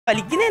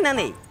വലിക്കുന്നേ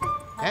എന്നാന്നേ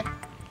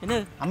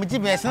അമ്മച്ചി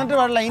വിശന്നിട്ട്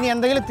പാടില്ല. ഇനി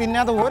എന്തെങ്കിലും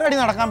തിന്നാതെ ഒരടി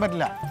നടക്കാൻ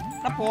പറ്റില്ല.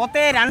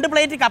 പോത്തെ 2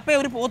 പ്ലേറ്റ് കപ്പ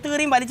ഒരു പോത്ത്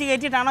കറിയും വലിച്ചു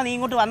കയറ്റിട്ടാണോ നീ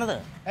ഇങ്ങോട്ട് വന്നത്?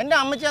 എന്റെ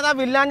അമ്മച്ചി അതാ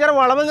വില്ലാഞ്ചറ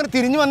വളവ് ഇങ്ങനെ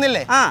തിരിഞ്ഞു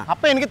വന്നില്ലേ?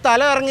 അപ്പൊ എനിക്ക്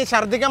തല ഇറങ്ങി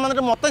ഛർദ്ദിക്കാൻ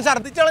വന്നിട്ട് മൊത്തം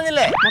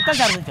ഛർദ്ദിച്ചളഞ്ഞില്ലേ? മൊത്തം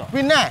ഛർദ്ദിച്ചോ?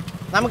 പിന്നെ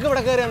നമുക്ക്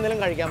ഇവിടെ കയറി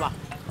എന്തെങ്കിലും കഴിക്കാം. വാ,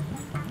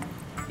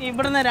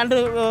 ഇവിടുന്ന് 2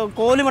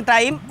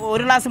 കോലുമിട്ടായും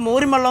 1 ഗ്ലാസ്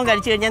മോരും വെള്ളവും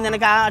കഴിച്ചു കഴിഞ്ഞാൽ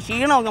നിനക്ക് ആ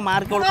ക്ഷീണമൊക്കെ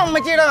മാറിക്കോളും.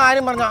 അമ്മച്ചിയുടെ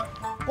കാര്യം പറഞ്ഞ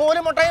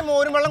കോലുമുട്ടായും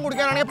മോരും വെള്ളം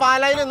കുടിക്കാനാണെങ്കിൽ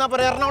പാലായിൽ നിന്നാ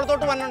പറയാം.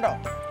 എറണാകുളത്തോട്ട് വന്നോ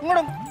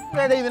ഇങ്ങോട്ടും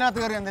ഇതിനകത്ത്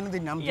കയറി എന്തെങ്കിലും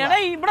തിന്നാം.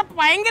 ഇവിടെ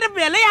ഭയങ്കര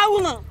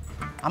വിലയാവുന്നു.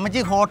 അമ്മച്ചി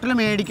ഹോട്ടൽ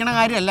മേടിക്കണ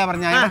കാര്യമല്ല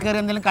പറഞ്ഞ, അതിനെ കയറി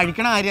എന്തെങ്കിലും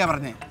കഴിക്കണ കാര്യമാണ്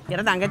പറഞ്ഞേ.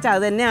 എടാ തങ്കച്ച,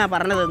 അത് തന്നെയാ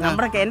പറഞ്ഞത്.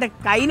 നമ്മുടെ എൻ്റെ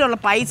കയ്യിലുള്ള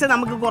പൈസ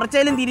നമുക്ക്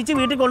കുറച്ചേലും തിരിച്ച്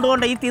വീട്ടിൽ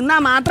കൊണ്ടുപോകണ്ട. ഈ തിന്നാ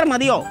മാത്രം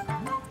മതിയോ?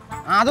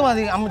 അത്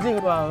മതി അമ്മച്ചി.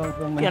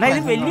 എടാ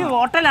ഇത് വലിയ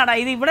ഹോട്ടലാടാ.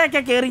 ഇത്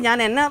ഇവിടെയൊക്കെ കയറി ഞാൻ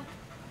എന്നെ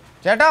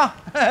ചേട്ടാ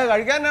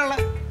കഴിക്കാനുള്ള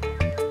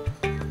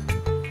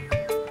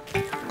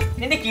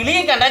നിന്റെ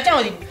കിളിയെ കണ്ടാച്ചാ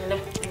മതി.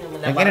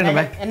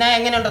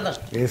 എങ്ങനെയുണ്ടെന്ന്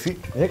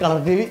കളർ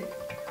ടി വി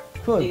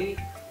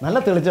നല്ല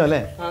തെളിച്ചോ അല്ലേ?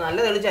 നല്ല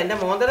തെളിച്ചോ. എന്റെ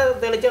മോന്തര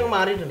തെളിച്ചങ്ങ്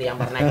മാറിയിട്ടുണ്ട് ഞാൻ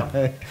പറഞ്ഞേക്കാം.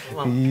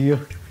 അയ്യോ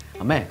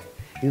അമ്മേ,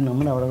 ഇത്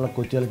നമ്മുടെ അവിടെയുള്ള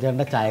കൊച്ചു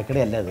കളിച്ചാറിന്റെ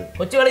ചായക്കടയല്ല. ഇത്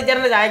കൊച്ചു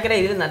കളിച്ചാറിന്റെ ചായക്കട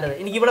ഇതിലും നല്ലത്.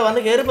 എനിക്ക് ഇവിടെ വന്ന്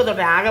കയറിപ്പോ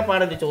തൊട്ടേ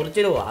ആകെപ്പാടൊരു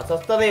ചൊറിച്ചിലോ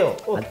അസ്വസ്ഥതയോ.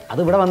 അത്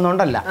ഇവിടെ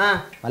വന്നോണ്ടല്ല,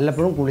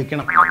 വല്ലപ്പോഴും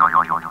കുളിക്കണം.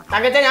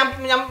 തങ്കച്ച ഞാൻ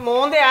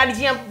മോന്തെ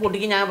അടിച്ച് ഞാൻ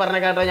പൊട്ടിക്കും. ഞാൻ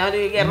പറഞ്ഞേക്കാട്ടോ, ഞാൻ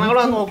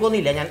എറണാകുളം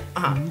നോക്കുന്നില്ല. ഞാൻ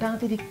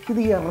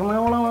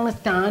എറണാകുളമാണ്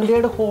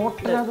സ്റ്റാൻഡേർഡ്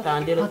ഹോട്ടൽ.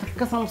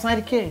 അതൊക്കെ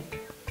സംസാരിക്കേ.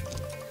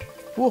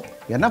 ഓ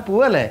എന്നാ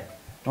പോവല്ലേ?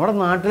 നമ്മുടെ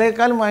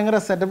നാട്ടിലേക്കാളും ഭയങ്കര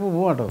സെറ്റപ്പ്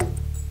പോവാട്ടോ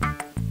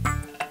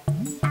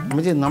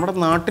അമ്മച്ചി. നമ്മുടെ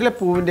നാട്ടിലെ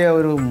പൂവിന്റെ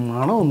ഒരു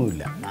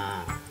മണമൊന്നുമില്ല.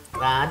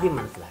 ആദ്യം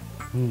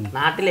മനസ്സിലാക്കും,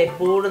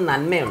 നാട്ടിലെപ്പോഴും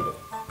നന്മയുണ്ട്.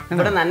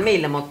 ഇവിടെ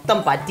നന്മയില്ല, മൊത്തം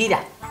പറ്റീര.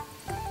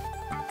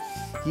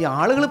 ഈ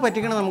ആളുകൾ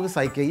പറ്റിക്കണം നമുക്ക്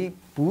സഹിക്കാം. ഈ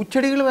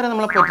പൂച്ചെടികൾ വരെ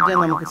നമ്മളെ പറ്റിച്ചാൽ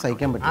നമുക്ക്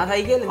സഹിക്കാൻ പറ്റും.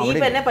 സഹിക്കില്ല. നീ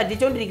ഇപ്പൊ എന്നെ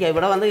പറ്റിച്ചോണ്ടിരിക്കുക.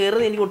 ഇവിടെ വന്ന്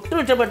കയറുന്നത് എനിക്ക് ഒട്ടും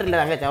ഇഷ്ടപ്പെട്ടില്ല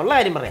തങ്കച്ച. ഉള്ള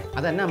കാര്യം പറയാം.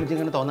 അതെന്നെ അമ്മച്ചി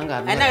ഇങ്ങനെ തോന്നാൻ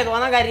കാരണം? എന്നാ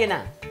തോന്നാൻ കാര്യം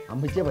എന്നാ?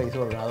 അമ്മച്ചിയെ പൈസ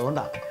കൊടുക്കണം,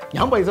 അതുകൊണ്ടാ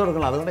ഞാൻ പൈസ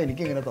കൊടുക്കണം. അതുകൊണ്ട്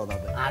എനിക്ക് ഇങ്ങനെ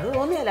തോന്നാത്തത്. അത്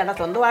തോന്നിയല്ല,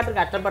 സ്വന്തമായിട്ട്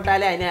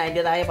കഷ്ടപ്പെട്ടാലേ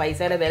അതിൻ്റെതായ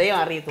പൈസയുടെ വിലയും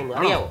അറിയത്തുള്ളൂ.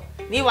 അറിയാവോ?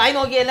 നീ വായി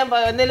നോക്കി എല്ലാം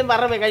എന്തെങ്കിലും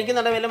പറഞ്ഞ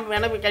കഴിക്കുന്നുണ്ടോ എല്ലാം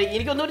വേണം കഴിക്കും.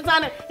 എനിക്കൊന്നും ഒരു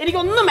സാധനം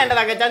എനിക്കൊന്നും വേണ്ട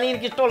തങ്കച്ചാ. നീ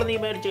എനിക്ക് ഇഷ്ടമുള്ള നീ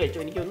മേടിച്ച് കഴിച്ചു.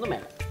 എനിക്കൊന്നും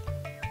വേണ്ട.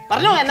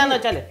 പറഞ്ഞോ എന്നാന്ന്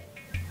വെച്ചാല്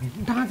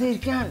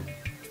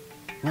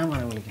ഞാൻ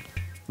വിളിക്കാം.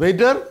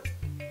 Waiter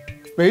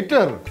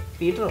waiter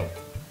പീറ്ററോ?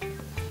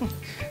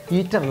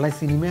 പീറ്ററല്ല,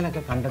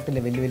 സിനിമയിലൊക്കെ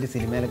കണ്ടിട്ടില്ലേ? വലിയ വലിയ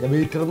സിനിമയിലൊക്കെ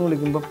വെയിറ്റർ എന്ന്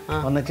വിളിക്കുമ്പോൾ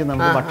വന്നിച്ച്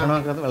നമ്മൾ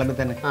ഭക്ഷണമൊക്കെ വിളമ്പി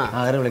തന്നെ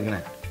ആരെ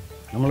വിളിക്കണേ.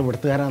 നമ്മൾ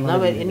ഇവിടുത്തുകാരാണ്.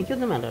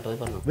 എനിക്കൊന്നും വേണ്ട കേട്ടോ.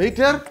 പറഞ്ഞു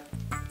വെയിറ്റർ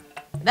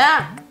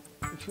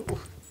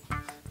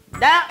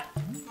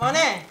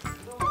മോനെ.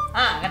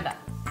 കണ്ട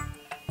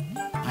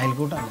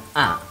അയൽക്കൂട്ടല്ല.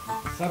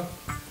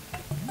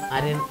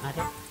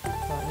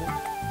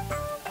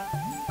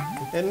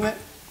 എന്നെ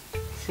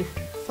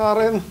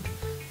സാറേ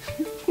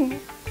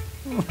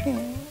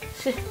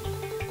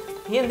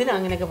നീ എന്തിനാ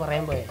അങ്ങനെയൊക്കെ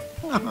പറയാൻ പോയെ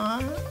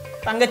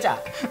തങ്കച്ച?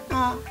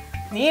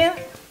 നീ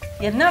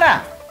എന്നടാ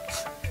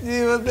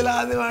ജീവിതത്തിൽ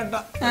ആദ്യമായിട്ടാ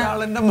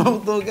ഒരാളെന്റെ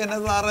മുഖത്ത് നോക്കി എന്നെ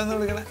സാറേന്ന്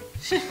വിളിക്കണേ.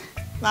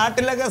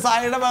 നാട്ടിലൊക്കെ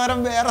സായിയുടെ പകരം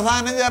വേറെ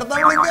സാധനം ചേർത്താ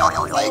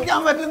സഹിക്കാൻ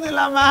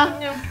പറ്റുന്നില്ല.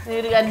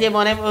 ഒരു കാര്യം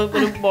മോനെ,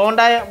 ഒരു ബോണ്ട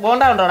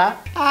ഉണ്ടോടാ?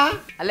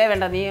 അല്ലേ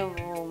വേണ്ട. നീ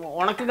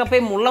ഉണക്ക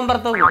കപ്പയും മുള്ളം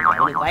പുറത്തും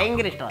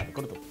ഭയങ്കര ഇഷ്ടമാണ്.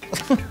 കൊടുത്തു.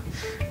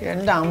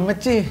 എന്റെ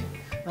അമ്മച്ചി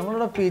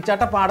നമ്മളിവിടെ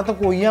പീച്ചാട്ട പാടത്ത്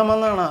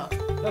കൊയ്യാമെന്നാണ്.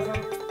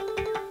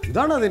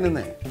 ഇതാണോ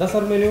തിന്നുന്നേ?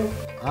 മെനു.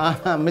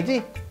 അമ്മച്ചി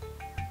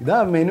ഇതാ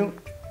മെനു.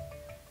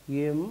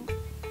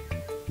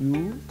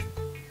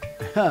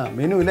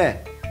 മെനു അല്ലേ?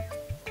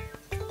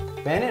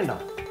 പേനയുണ്ടോ?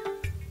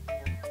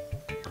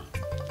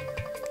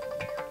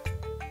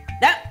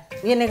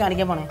 നീ എന്നെ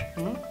കാണിക്കാൻ പോണേ?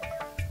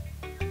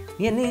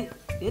 നീ എന്നെ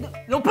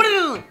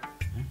ഒപ്പിടരുത്.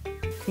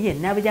 നീ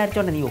എന്നാ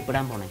വിചാരിച്ചോണ്ട നീ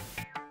ഒപ്പിടാൻ പോണേ?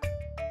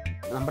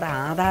 നമ്മുടെ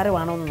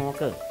ആധാരമാണോ എന്ന്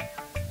നോക്ക്.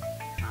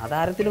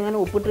 ആധാരത്തിൽ അങ്ങനെ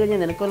ഒപ്പിട്ട്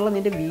കഴിഞ്ഞാൽ നിനക്കുള്ള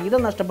നിന്റെ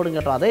വീതം നഷ്ടപ്പെടും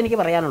കേട്ടോ. അതേ എനിക്ക്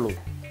പറയാനുള്ളൂ.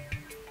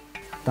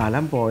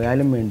 സ്ഥലം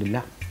പോയാലും വേണ്ടില്ല,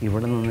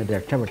 ഇവിടെ നിന്ന്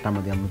രക്ഷപ്പെട്ടാൽ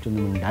മതി.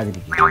 അമ്മച്ചൊന്നും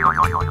മിണ്ടാതിരിക്കും.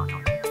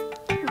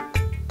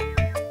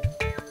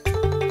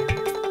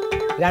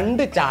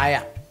 2 ചായ.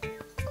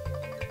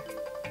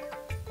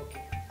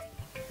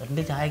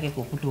 2 ചായക്കൊക്കെ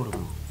ഒപ്പിട്ട്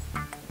കൊടുക്കണം.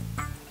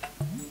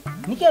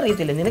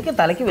 എനിക്കറിയത്തില്ല, നിനക്ക്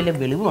തലയ്ക്ക് വലിയ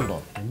വെളിവുണ്ടോ?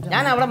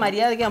 ഞാൻ അവിടെ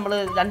മര്യാദയ്ക്ക് നമ്മൾ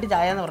 2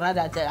 ചായ എന്ന്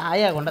പറഞ്ഞാൽ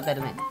ചായ കൊണ്ട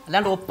തരുന്നേ,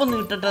 അല്ലാണ്ട് ഒപ്പൊന്നും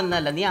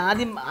ഇട്ടിട്ടൊന്നല്ല. നീ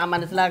ആദ്യം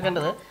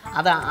മനസ്സിലാക്കേണ്ടത്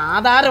അത്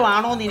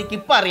ആധാരമാണോ എന്ന്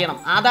എനിക്കിപ്പോൾ അറിയണം.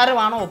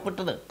 ആധാരമാണോ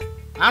ഒപ്പിട്ടത്?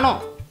 ആണോ?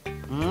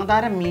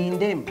 ആധാരം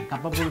മീൻ്റെയും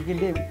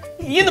കപ്പപ്പുഴുക്കിൻ്റെയും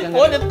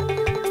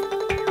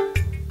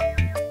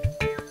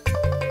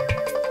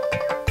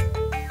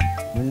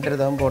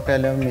മിണ്ടരുതാവും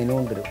പോട്ടെല്ലാം മെനു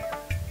കൊണ്ടുവരും.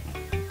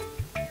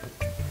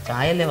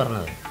 ചായല്ലേ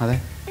പറഞ്ഞത്? അതെ.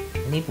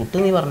 നീ പുട്ട്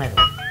നീ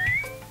പറഞ്ഞായിരുന്നു.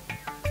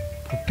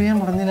 പുട്ട് ഞാൻ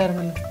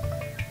പറഞ്ഞില്ലായിരുന്നല്ലോ.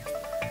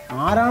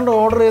 ആരാണ്ട്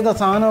ഓർഡർ ചെയ്ത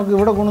സാധനമൊക്കെ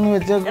ഇവിടെ കൊണ്ടുവന്ന്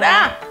വെച്ചേക്കാ.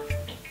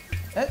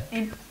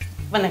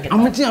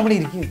 അമ്മച്ചി അവിടെ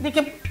ഇരിക്കും.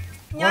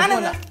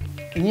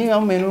 ഇനി ആ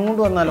മെനു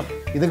കൊണ്ട് വന്നാലോ?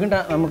 ഇതൊക്കെ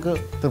നമുക്ക്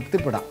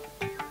തൃപ്തിപ്പെടാം.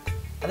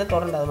 അത്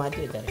തുടണ്ട, അത് മാറ്റി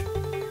വെച്ചാൽ.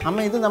 അമ്മ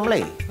ഇത് നമ്മളേ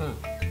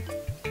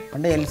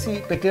പണ്ട് LC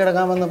പെറ്റി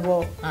കിടക്കാൻ വന്നപ്പോൾ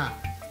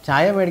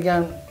ചായ മേടിക്കാൻ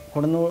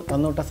കൊണ്ടുവന്ന്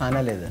തന്നുവിട്ട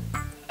സാധനമല്ലേ ഇത്?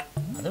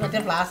 അത് മറ്റേ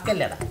ഫ്ലാസ്ക്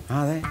അല്ലേടാ?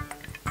 അതെ.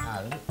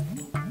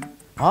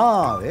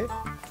 അതെ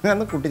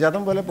അന്ന്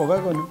കുട്ടിച്ചാത്തം പോലെ പുക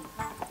കൊല്ലും.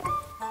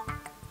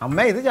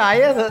 അമ്മ ഇത് ചായ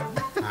അത്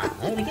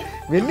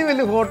വലിയ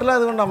വലിയ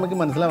ഹോട്ടലായതുകൊണ്ട് അമ്മയ്ക്ക്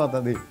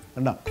മനസ്സിലാവാത്തത്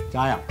കണ്ടോ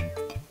ചായ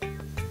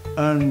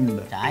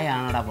ഉണ്ട്. ചായ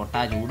ആണോടാ പൊട്ടാ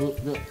ചൂട്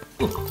ഇത്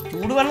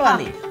ചൂടുവെള്ളമാ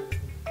നീ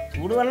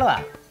ചൂടുവെള്ളമാ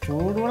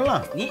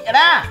ചൂടുവെള്ളം നീ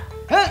എടാ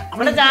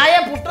അവിടെ ചായ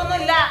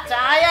പുട്ടൊന്നുമില്ല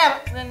ചായ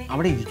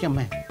അവിടെ ഇരിക്കും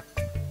അമ്മേ.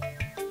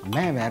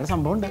 അമ്മേ വേറെ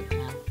സംഭവം ഉണ്ട്.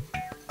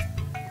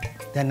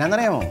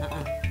 ഇതെന്നാന്നറിയാമോ?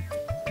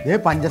 ദേ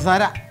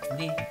പഞ്ചസാര.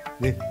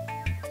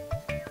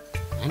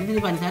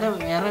 അതിന് പഞ്ചസാര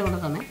വേറെ കൊണ്ട്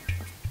തന്നെ.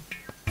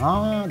 ആ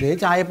ദേ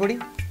ചായപ്പൊടി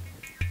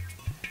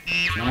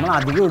നമ്മൾ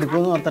അധികം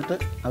എടുക്കുമെന്ന് ഓർത്തിട്ട്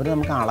അവർ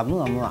നമുക്ക് അളന്ന്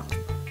തന്നതാണ്.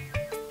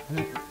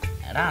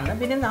 എടാ എന്നാൽ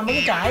പിന്നെ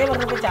നമുക്ക് ചായ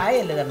പറഞ്ഞപ്പോൾ ചായ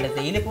അല്ലേ തരണ്ടേ?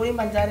 തേയിലപ്പൊടിയും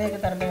പഞ്ചസാരയൊക്കെ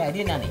തരേണ്ട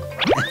കാര്യം എന്നാ നീ?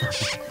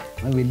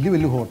 വലിയ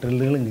വലിയ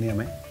ഹോട്ടലുകൾ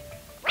ഇങ്ങനെയാമേ.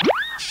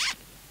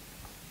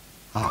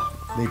 ആ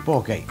ഇതിപ്പോൾ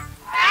ഓക്കെ ആയി.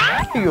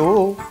 അയ്യോ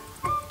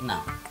എന്നാ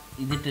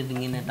ഇതിട്ടിട്ട്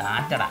ഇങ്ങനെ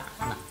ടാറ്റടാ.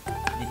 എന്നാ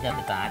ഇതിൻ്റെ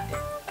അത് ടാറ്റ്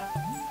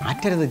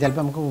മാറ്റരുത്.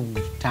 ചിലപ്പോൾ നമുക്ക്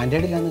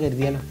സ്റ്റാൻഡേർഡ് ഇല്ലാന്ന്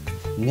കരുതിയാലോ.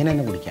 ഇങ്ങനെ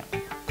തന്നെ കുടിക്കാം.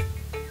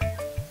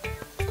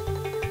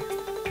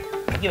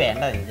 എനിക്ക്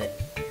വേണ്ട ഇത്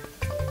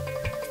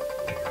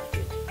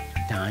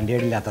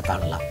സ്റ്റാൻഡേർഡ് ഇല്ലാത്ത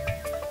തള്ള.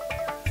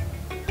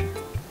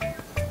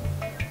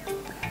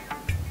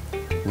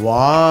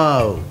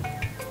 വാവ്,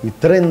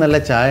 ഇത്രയും നല്ല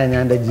ചായ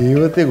ഞാൻ എൻ്റെ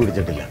ജീവിതത്തിൽ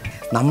കുടിച്ചിട്ടില്ല.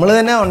 നമ്മൾ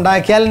തന്നെ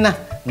ഉണ്ടാക്കിയാൽ എന്നാ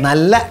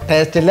നല്ല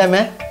ടേസ്റ്റ് ഇല്ല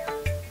അമ്മേ.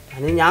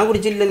 അത് ഞാൻ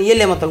കുടിച്ചില്ല,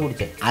 നീയല്ലേ മൊത്തം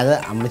കുടിച്ചേ. അത്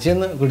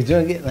അമ്മച്ചൊന്ന് കുടിച്ചു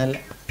നോക്കി. നല്ല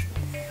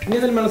ഇനി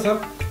എന്തെങ്കിലും വേണം സാർ?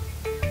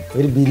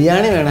 ഒരു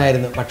ബിരിയാണി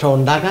വേണമായിരുന്നു, പക്ഷെ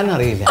ഉണ്ടാക്കാൻ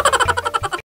അറിയില്ല.